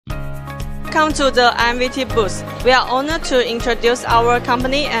Welcome to the INVT booth. We are honored to introduce our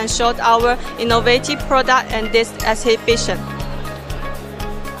company and show our innovative product in this exhibition.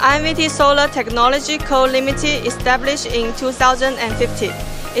 INVT Solar Technology Co. Limited, established in 2015,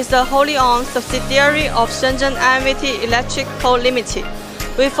 is a wholly owned subsidiary of Shenzhen INVT Electric Co. Limited.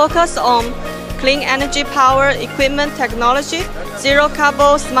 We focus on clean energy power equipment technology, zero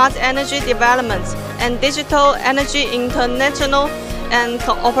carbon smart energy development, and digital energy international and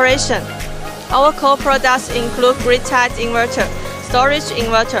cooperation. Our core products include grid-tied inverter, storage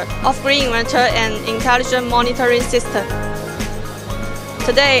inverter, off-grid inverter, and intelligent monitoring system.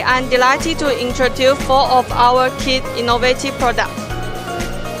 Today, I'm delighted to introduce 4 of our key innovative products.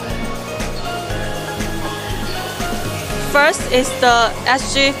 First is the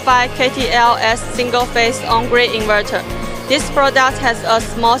SG5KTLS single-phase on-grid inverter. This product has a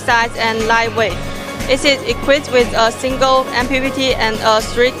small size and lightweight. It is equipped with a single MPPT and a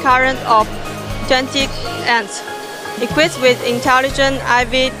street current of 20 amps. Equipped with intelligent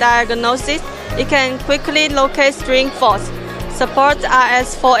IV diagnosis, it can quickly locate string faults, support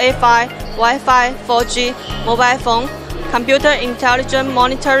RS485, Wi-Fi, 4G, mobile phone, computer intelligent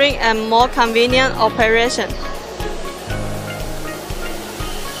monitoring, and more convenient operation.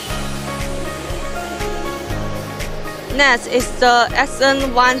 Next is the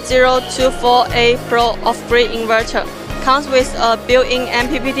XN1024A Pro off-grid inverter. Comes with a built-in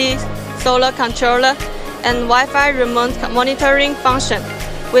MPPT solar controller and Wi-Fi remote monitoring function,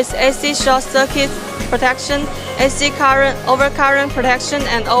 with AC short circuit protection, AC current, overcurrent protection,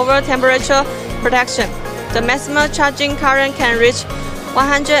 and over temperature protection. The maximum charging current can reach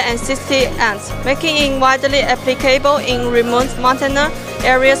 160 amps, making it widely applicable in remote mountainous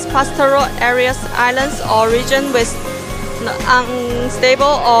areas, pastoral areas, islands, or regions with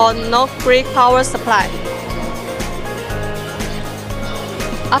unstable or no grid power supply.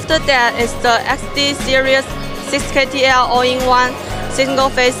 After that is the XD Series 6KTL all-in-one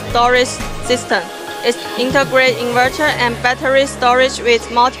single-phase storage system. It integrates inverter and battery storage with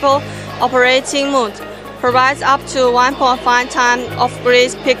multiple operating modes, provides up to 1.5 times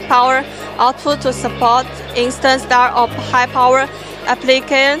off-grid peak power output to support instant start of high-power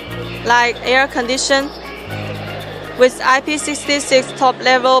applications like air conditioning, with IP66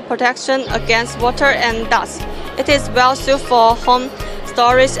 top-level protection against water and dust. It is well suited for home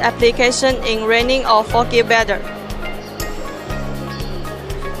storage application in rainy or foggy weather.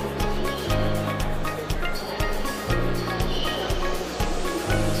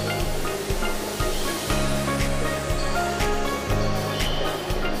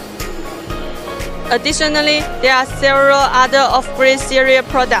 Additionally, there are several other off-grid serial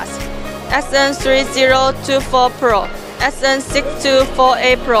products: SN3024 Pro,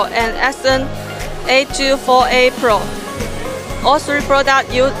 SN624A Pro, and SN824A Pro. All 3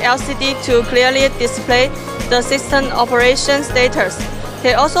 products use LCD to clearly display the system operation status.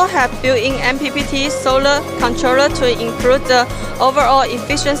 They also have built-in MPPT solar controller to improve the overall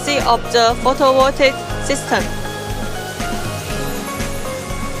efficiency of the photovoltaic system.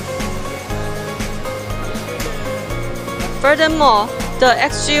 Furthermore, the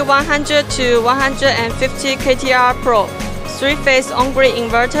XG100 to 150 KTR Pro 3-phase on-grid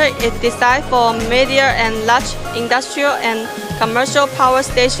inverter is designed for medium and large industrial and commercial power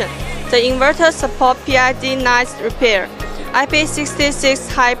stations. The inverter supports PID night repair,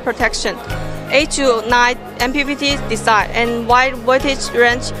 IP66 high protection, 8 to 9 MPPT design, and wide voltage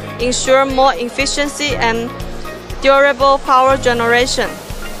range ensure more efficiency and durable power generation.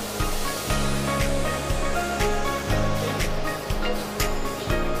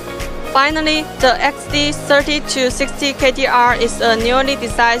 Finally, the XD30 to 60 KTR is a newly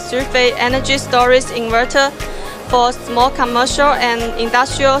designed 3-phase energy storage inverter for small commercial and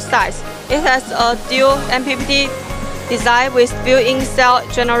industrial sites. It has a dual MPPT design with built-in cell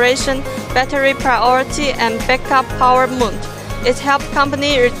generation, battery priority, and backup power mode. It helps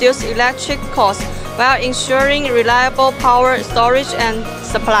companies reduce electric costs while ensuring reliable power storage and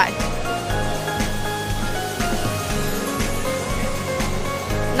supply.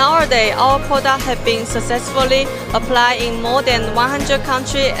 Nowadays, our products have been successfully applied in more than 100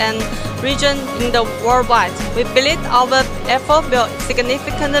 countries and regions in the worldwide. We believe our effort will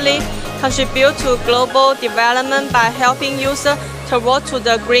significantly contribute to global development by helping users to work to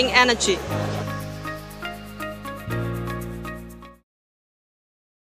the green energy.